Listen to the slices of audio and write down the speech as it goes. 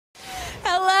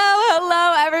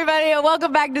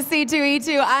welcome back to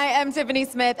C2E2. I am Tiffany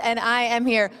Smith, and I am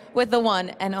here with the one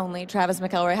and only Travis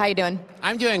McElroy. How you doing?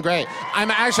 I'm doing great. I'm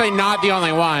actually not the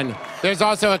only one. There's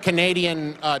also a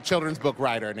Canadian children's book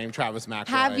writer named Travis McElroy.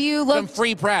 Have you looked? Some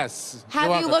free press.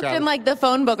 Have you looked in like the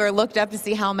phone book or looked up to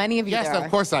see how many of you there are? Yes, of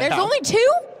course I have. There's only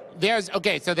two?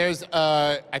 There's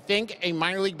I think a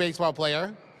minor league baseball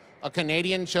player, a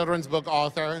Canadian children's book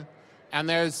author, and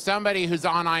there's somebody who's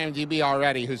on IMDb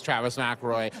already who's Travis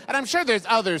McElroy. And I'm sure there's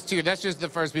others too. That's just the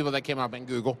first people that came up in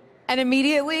Google. And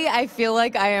immediately, I feel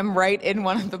like I am right in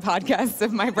one of the podcasts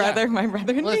of my brother and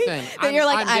me. That you're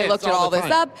like, I looked all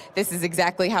this up. This is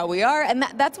exactly how we are. And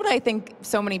that's what I think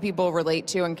so many people relate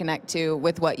to and connect to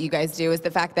with what you guys do, is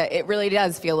the fact that it really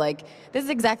does feel like this is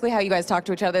exactly how you guys talk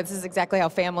to each other. This is exactly how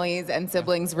families and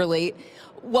siblings relate.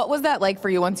 What was that like for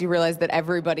you once you realized that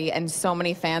everybody and so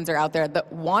many fans are out there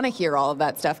that want to hear all of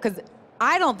that stuff? Because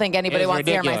I don't think anybody wants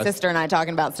to hear my sister and I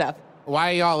talking about stuff.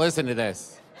 Why y'all listen to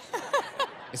this?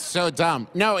 It's so dumb.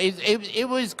 No, it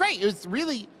was great. It was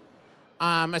really,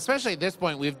 especially at this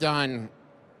point, we've done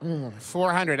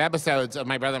 400 episodes of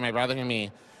My Brother and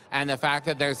Me. And the fact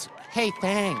that there's, hey,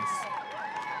 thanks.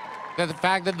 The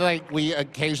fact that like we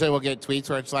occasionally will get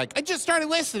tweets where it's like, I just started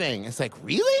listening. It's like,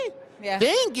 really? Yeah.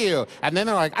 Thank you. And then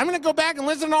they're like, I'm going to go back and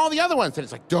listen to all the other ones. And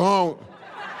it's like, don't.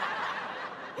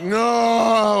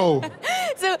 No.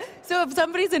 So if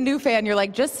somebody's a new fan, you're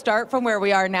like, just start from where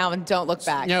we are now and don't look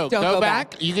back. No, don't go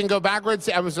back. You can go backwards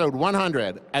to episode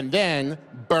 100 and then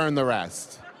burn the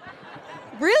rest.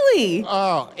 Really?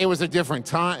 Oh, it was a different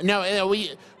time. No,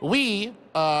 we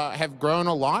have grown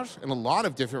a lot in a lot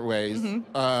of different ways.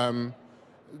 Mm-hmm.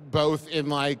 Both in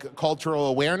like cultural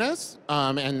awareness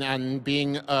and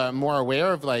being more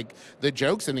aware of like the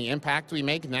jokes and the impact we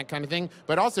make and that kind of thing,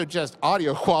 but also just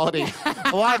audio quality.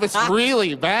 A lot of it's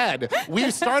really bad.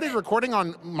 We started recording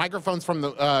on microphones from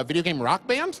the video game Rock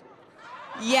Band.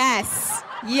 Yes.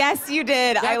 Yes, you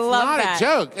did. I love that. That's not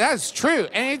a joke. That's true.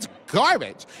 And it's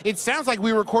garbage. It sounds like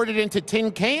we recorded into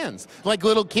tin cans, like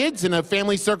little kids in a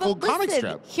family circle comic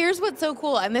strip. Here's what's so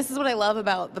cool, and this is what I love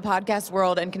about the podcast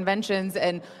world and conventions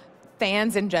and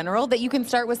fans in general, that you can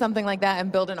start with something like that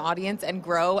and build an audience and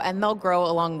grow, and they'll grow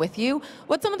along with you.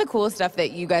 What's some of the coolest stuff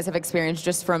that you guys have experienced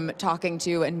just from talking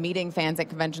to and meeting fans at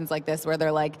conventions like this, where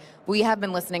they're like, we have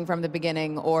been listening from the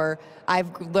beginning, or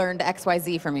I've learned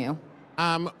XYZ from you?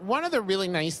 One of the really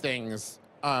nice things,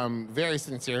 very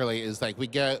sincerely, is like we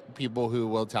get people who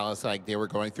will tell us like they were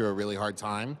going through a really hard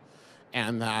time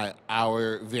and that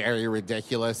our very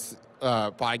ridiculous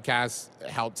podcasts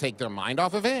help take their mind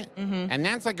off of it. Mm-hmm. And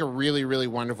that's like a really, really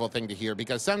wonderful thing to hear,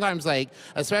 because sometimes like,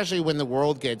 especially when the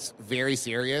world gets very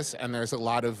serious and there's a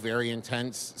lot of very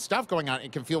intense stuff going on,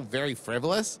 it can feel very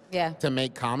frivolous to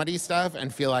make comedy stuff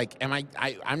and feel like,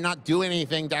 I'm not doing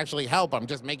anything to actually help. I'm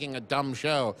just making a dumb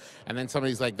show. And then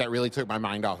somebody's like, that really took my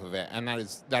mind off of it. And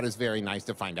that is very nice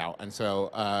to find out. And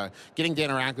so getting to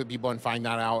interact with people and find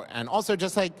that out, and also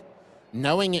just like,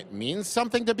 knowing it means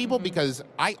something to people, because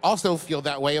I also feel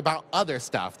that way about other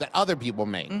stuff that other people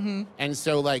make. Mm-hmm. And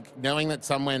so like knowing that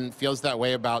someone feels that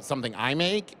way about something I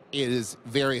make is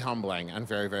very humbling and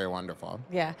very, very wonderful.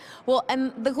 Yeah. Well,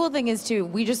 and the cool thing is too,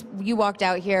 you walked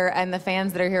out here and the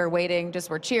fans that are here waiting just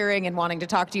were cheering and wanting to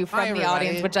talk to you from the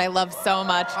audience, which I love so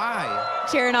much. Hi.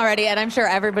 Cheering already, and I'm sure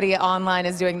everybody online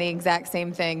is doing the exact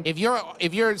same thing. If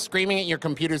you're screaming at your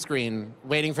computer screen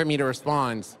waiting for me to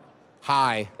respond,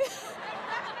 hi.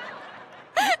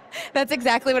 That's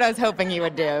exactly what I was hoping you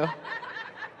would do.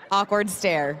 Awkward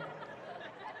stare.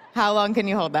 How long can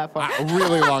you hold that for? A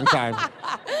really long time.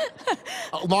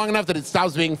 Long enough that it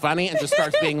stops being funny and just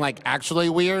starts being like actually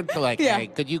weird, to like, hey,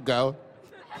 could you go?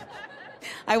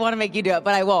 I want to make you do it,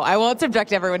 but I won't. I won't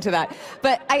subject everyone to that.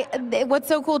 But what's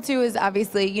so cool too is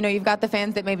obviously, you know, you've got the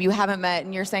fans that maybe you haven't met,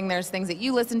 and you're saying there's things that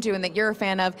you listen to and that you're a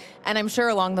fan of, and I'm sure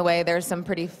along the way there's some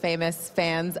pretty famous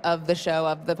fans of the show,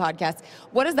 of the podcast.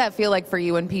 What does that feel like for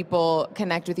you when people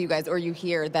connect with you guys, or you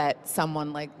hear that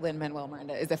someone like Lin-Manuel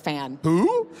Miranda is a fan?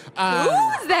 Who? Who's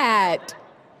that?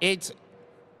 It's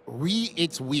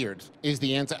weird is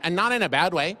the answer, and not in a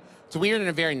bad way. It's weird in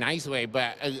a very nice way,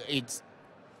 but it's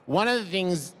one of the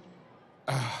things,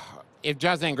 if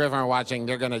Justin and Griffin are watching,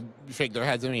 they're going to shake their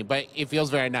heads at me, but it feels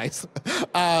very nice.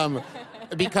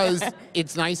 Because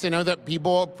it's nice to know that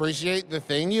people appreciate the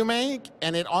thing you make.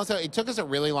 And it took us a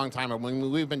really long time.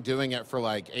 We've been doing it for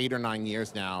like 8 or 9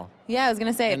 years now. Yeah, I was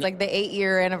going to say, it's like the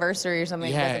 8-year anniversary or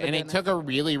something. Yeah, and it took a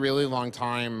really, really long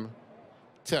time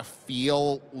to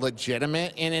feel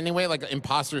legitimate in any way. Like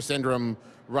imposter syndrome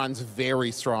runs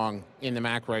very strong in the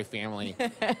McElroy family,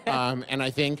 and I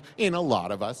think in a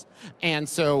lot of us. And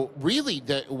so really,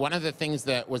 one of the things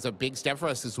that was a big step for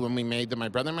us is when we made the My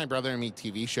Brother and Me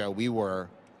TV show, we were,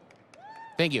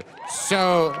 thank you,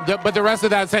 but the rest of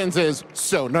that sentence is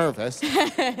so nervous,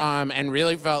 and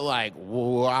really felt like,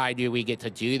 why do we get to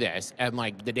do this? And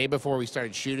like the day before we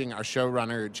started shooting, our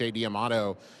showrunner, J.D.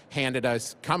 Amato, handed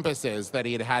us compasses that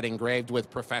he had engraved with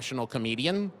professional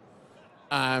comedian,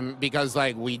 because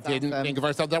like we didn't think of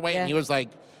ourselves that way. And he was like,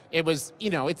 it was, you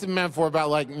know, it's a metaphor about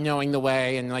like knowing the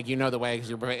way and like, you know the way,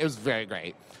 because it was very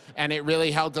great. And it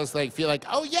really helped us like feel like,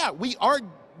 oh yeah, we are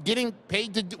getting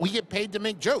paid we get paid to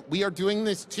make jokes. We are doing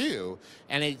this too.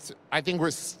 And I think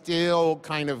we're still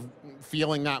kind of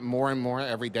feeling that more and more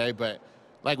every day. But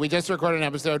like we just recorded an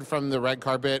episode from the red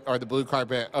carpet or the blue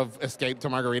carpet of Escape to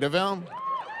Margaritaville.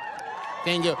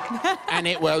 Thank you. And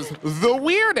it was the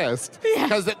weirdest.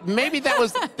 Because maybe that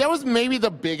was maybe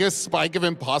the biggest spike of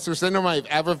imposter syndrome I've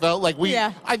ever felt. Like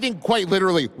I think quite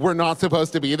literally, we're not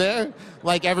supposed to be there.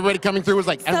 Like everybody coming through was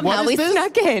like, and somehow what is this?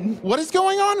 Snuck in. What is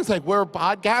going on? It's like, we're a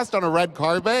podcast on a red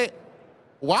carpet?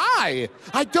 Why?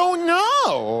 I don't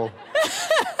know.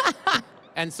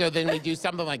 And so then we do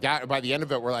something like that. And by the end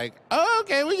of it, we're like, oh,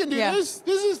 okay, we can do this.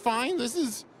 This is fine. This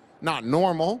is not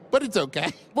normal, but it's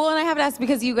okay. Well, and I have to ask,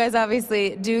 because you guys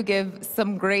obviously do give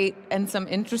some great and some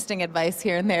interesting advice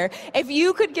here and there. If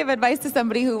you could give advice to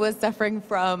somebody who was suffering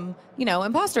from, you know,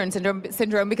 imposter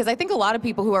syndrome, because I think a lot of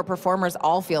people who are performers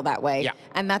all feel that way. Yeah.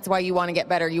 And that's why you want to get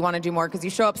better, you want to do more, because you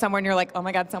show up somewhere and you're like, oh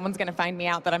my God, someone's going to find me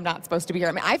out that I'm not supposed to be here.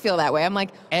 I mean, I feel that way. I'm like,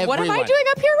 what am I doing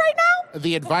up here right now?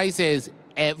 The advice is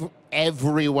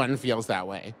everyone feels that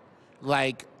way.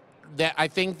 Like, I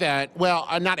think that, well,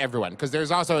 not everyone, because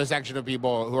there's also a section of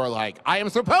people who are like, I am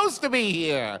supposed to be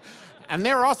here. And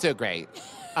they're also great.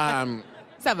 Some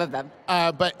of them.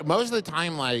 But most of the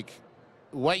time, like,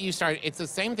 what you start, it's the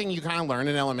same thing you kind of learn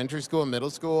in elementary school and middle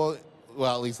school,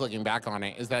 well, at least looking back on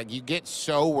it, is that you get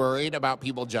so worried about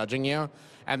people judging you,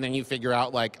 and then you figure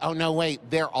out, like, oh, no, wait,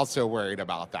 they're also worried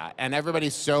about that. And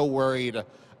everybody's so worried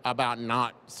about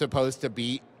not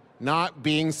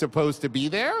being supposed to be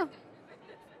there.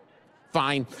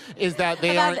 Fine, is that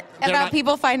they aren't... About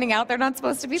people finding out they're not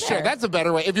supposed to be there. Sure, that's a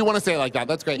better way. If you want to say it like that,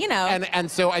 that's great. You know. And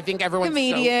so I think everyone's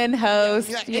comedian, host.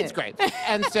 Yeah, it's great.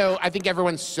 And so I think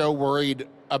everyone's so worried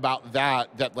about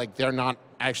that like they're not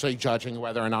actually judging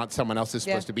whether or not someone else is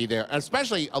supposed to be there. And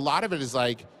especially a lot of it is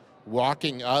like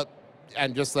walking up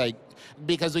and just like,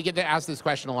 because we get to ask this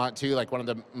question a lot too, like one of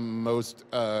the most,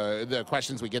 the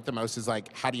questions we get the most is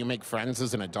like, how do you make friends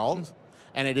as an adult?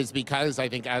 And it is because I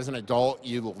think as an adult,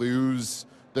 you lose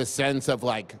the sense of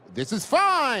like, this is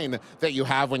fine, that you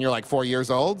have when you're like 4 years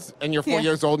old. And you're 4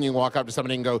 years old and you walk up to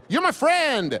somebody and go, you're my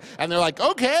friend. And they're like,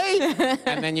 okay.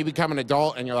 And then you become an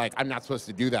adult and you're like, I'm not supposed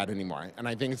to do that anymore. And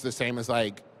I think it's the same as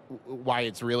like, why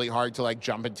it's really hard to like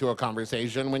jump into a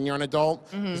conversation when you're an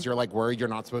adult, because you're like worried you're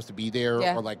not supposed to be there.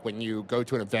 Or like when you go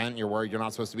to an event, you're worried you're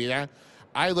not supposed to be there.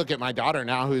 I look at my daughter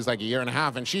now, who's like 1.5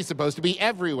 years, and she's supposed to be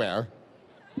everywhere.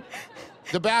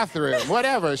 The bathroom,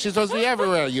 whatever. She's supposed to be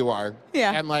everywhere you are.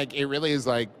 Yeah. And like, it really is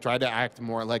like, try to act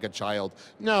more like a child.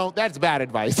 No, that's bad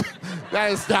advice.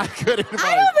 That is not good advice.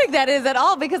 I don't think that is at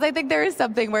all, because I think there is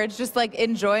something where it's just like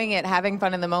enjoying it, having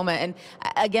fun in the moment. And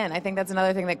again, I think that's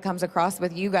another thing that comes across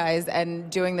with you guys and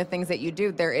doing the things that you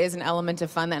do. There is an element of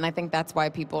fun, and I think that's why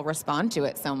people respond to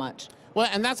it so much. Well,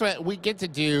 and that's what we get to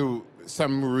do,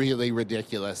 some really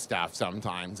ridiculous stuff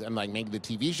sometimes, and like maybe the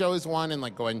TV show is one, and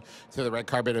like going to the red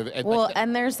carpet of well, like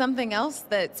and there's something else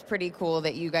that's pretty cool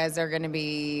that you guys are going to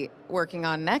be working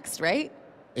on next, right?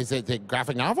 Is it the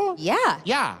graphic novel?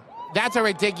 Yeah, that's a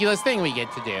ridiculous thing we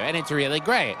get to do, and it's really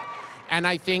great. And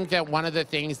I think that one of the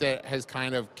things that has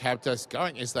kind of kept us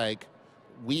going is like,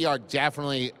 we are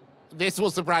definitely, this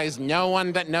will surprise no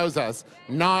one that knows us,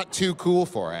 not too cool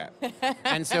for it.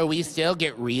 And so we still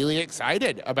get really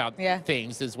excited about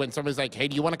things. Is when somebody's like, hey,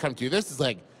 do you want to come do this? It's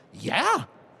like, yeah,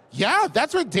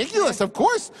 that's ridiculous. Of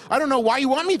course. I don't know why you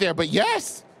want me there, but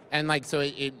yes. And like, so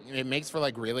it makes for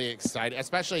like really exciting,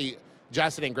 especially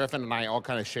Justin and Griffin and I all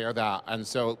kind of share that. And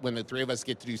so when the three of us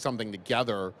get to do something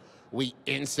together, we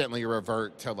instantly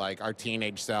revert to like our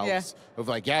teenage selves of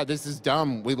like, yeah, this is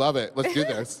dumb. We love it. Let's do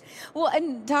this. Well,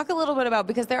 and talk a little bit about,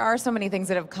 because there are so many things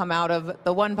that have come out of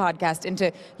the one podcast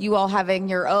into you all having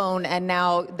your own, and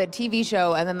now the TV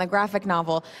show, and then the graphic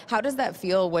novel. How does that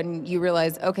feel when you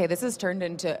realize, okay, this has turned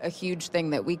into a huge thing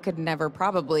that we could never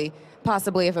possibly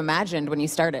have imagined when you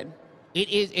started?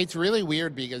 It's really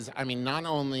weird, because, I mean, not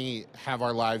only have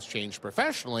our lives changed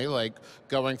professionally, like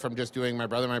going from just doing My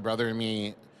Brother and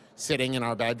Me sitting in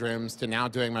our bedrooms to now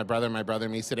doing my brother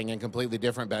and me sitting in completely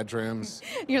different bedrooms.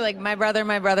 You're like, my brother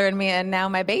and me, and now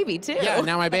my baby, too. Yeah,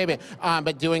 now my baby.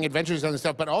 But doing adventures and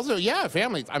stuff, but also, yeah,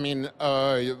 families. I mean,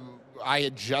 I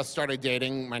had just started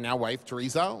dating my now wife,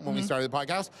 Teresa, when we started the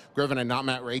podcast. Griffin had not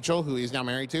met Rachel, who he's now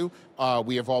married to.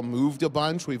 We have all moved a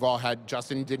bunch. We've all had,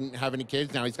 Justin didn't have any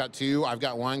kids. Now he's got 2. I've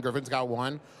got 1. Griffin's got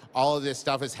 1. All of this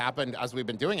stuff has happened as we've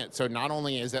been doing it. So not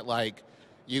only is it like,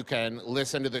 you can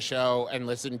listen to the show and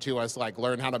listen to us like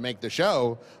learn how to make the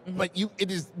show, but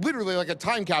it is literally like a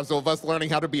time capsule of us learning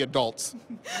how to be adults.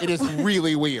 It is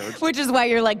really weird. Which is why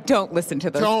you're like, don't listen to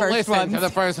those first ones. Don't listen to the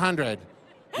first 100.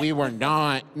 We were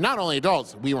not only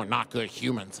adults, we were not good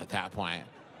humans at that point.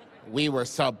 We were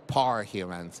subpar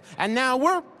humans. And now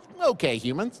we're okay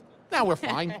humans. Now we're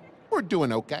fine. We're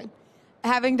doing okay.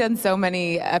 Having done so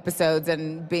many episodes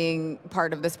and being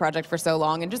part of this project for so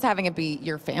long and just having it be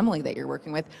your family that you're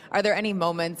working with, are there any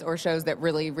moments or shows that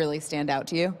really, really stand out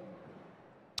to you?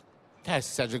 That's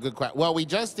such a good question. Well, we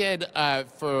just did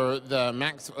for the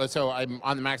Max, so I'm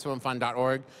on the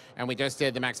MaximumFun.org, and we just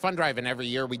did the Max Fun Drive, and every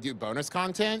year we do bonus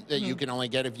content that you can only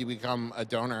get if you become a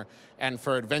donor. And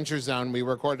for Adventure Zone, we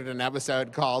recorded an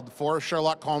episode called 4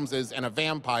 Sherlock Holmeses and a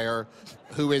Vampire,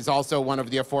 who is also one of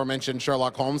the aforementioned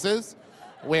Sherlock Holmeses,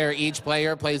 where each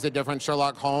player plays a different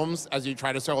Sherlock Holmes as you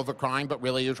try to solve a crime, but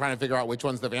really you're trying to figure out which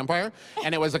one's the vampire.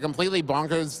 And it was a completely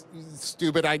bonkers,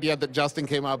 stupid idea that Justin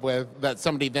came up with that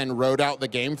somebody then wrote out the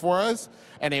game for us.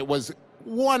 And it was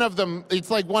one of them,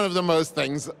 it's like one of the most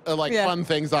things, fun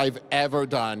things I've ever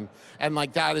done. And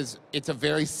like it's a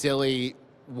very silly,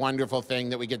 wonderful thing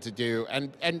that we get to do.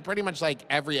 And pretty much like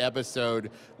every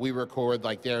episode we record,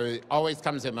 like there always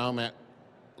comes a moment.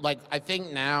 Like, I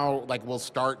think now, like, we'll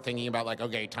start thinking about, like,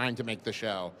 okay, time to make the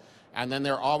show. And then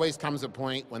there always comes a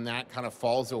point when that kind of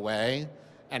falls away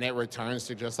and it returns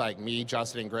to just, like, me,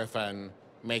 Justin, and Griffin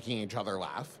making each other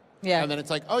laugh. Yeah. And then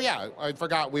it's like, oh, yeah, I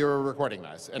forgot we were recording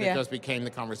this. And it just became the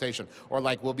conversation. Or,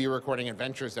 like, we'll be recording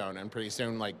Adventure Zone, and pretty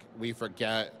soon, like, we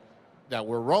forget that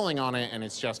we're rolling on it, and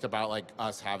it's just about, like,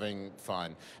 us having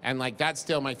fun. And, like, that's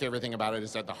still my favorite thing about it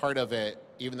is at the heart of it,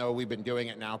 even though we've been doing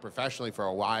it now professionally for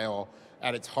a while,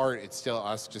 at its heart, it's still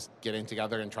us just getting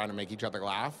together and trying to make each other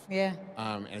laugh. Yeah.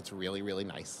 And it's really, really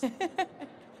nice.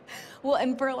 Well,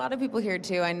 and for a lot of people here,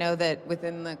 too, I know that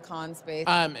within the con space.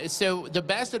 So the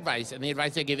best advice, and the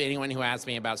advice I give anyone who asks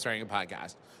me about starting a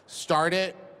podcast, start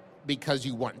it because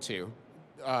you want to.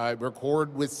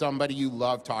 Record with somebody you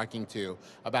love talking to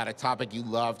about a topic you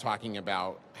love talking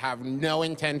about. Have no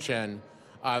intention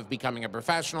of becoming a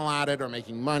professional at it or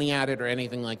making money at it or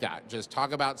anything like that. Just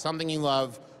talk about something you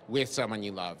love with someone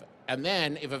you love. And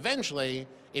then if eventually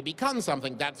it becomes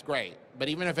something, that's great. But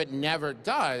even if it never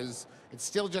does, it's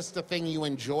still just a thing you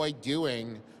enjoy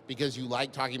doing because you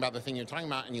like talking about the thing you're talking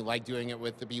about and you like doing it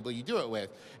with the people you do it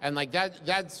with. And like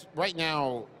that's right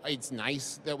now, it's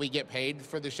nice that we get paid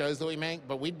for the shows that we make,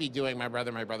 but we'd be doing My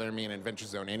Brother and Me and Adventure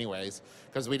Zone anyways,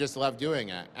 because we just love doing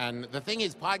it. And the thing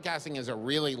is, podcasting is a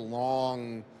really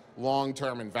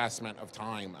long-term investment of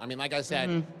time. I mean, like I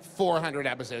said, 400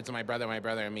 episodes of My Brother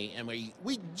and Me, and we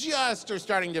just are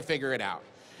starting to figure it out.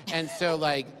 And so,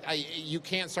 like, you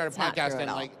can't start a podcast and,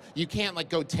 like, you can't, like,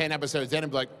 go 10 episodes in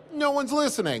and be like, no one's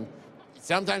listening.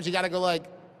 Sometimes you got to go, like,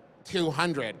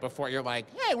 200 before you're like,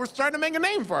 hey, we're starting to make a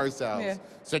name for ourselves. Yeah.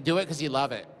 So do it because you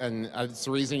love it, and it's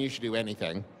the reason you should do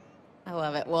anything. I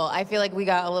love it. Well, I feel like we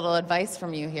got a little advice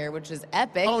from you here, which is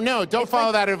epic. Oh, no, don't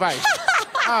follow that advice.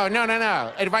 Oh, no.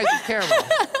 Advice is terrible.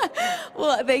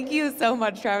 Well, thank you so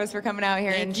much, Travis, for coming out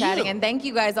here and chatting. And thank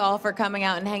you guys all for coming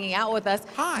out and hanging out with us.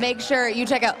 Hi. Make sure you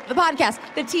check out the podcast,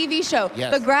 the TV show,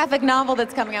 the graphic novel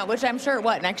that's coming out, which I'm sure,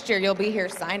 next year you'll be here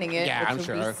signing it. Yeah, I'm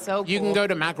sure. So cool. You can go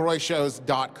to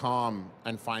McElroyshows.com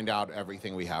and find out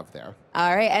everything we have there.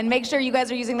 All right, and make sure you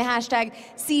guys are using the hashtag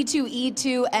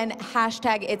C2E2 and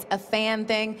hashtag It's a Fan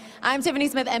Thing. I'm Tiffany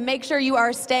Smith, and make sure you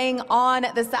are staying on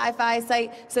the SYFY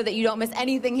site so that you don't miss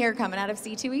anything here coming out of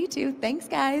C2E2. Thanks,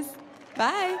 guys.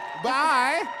 Bye.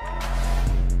 Bye.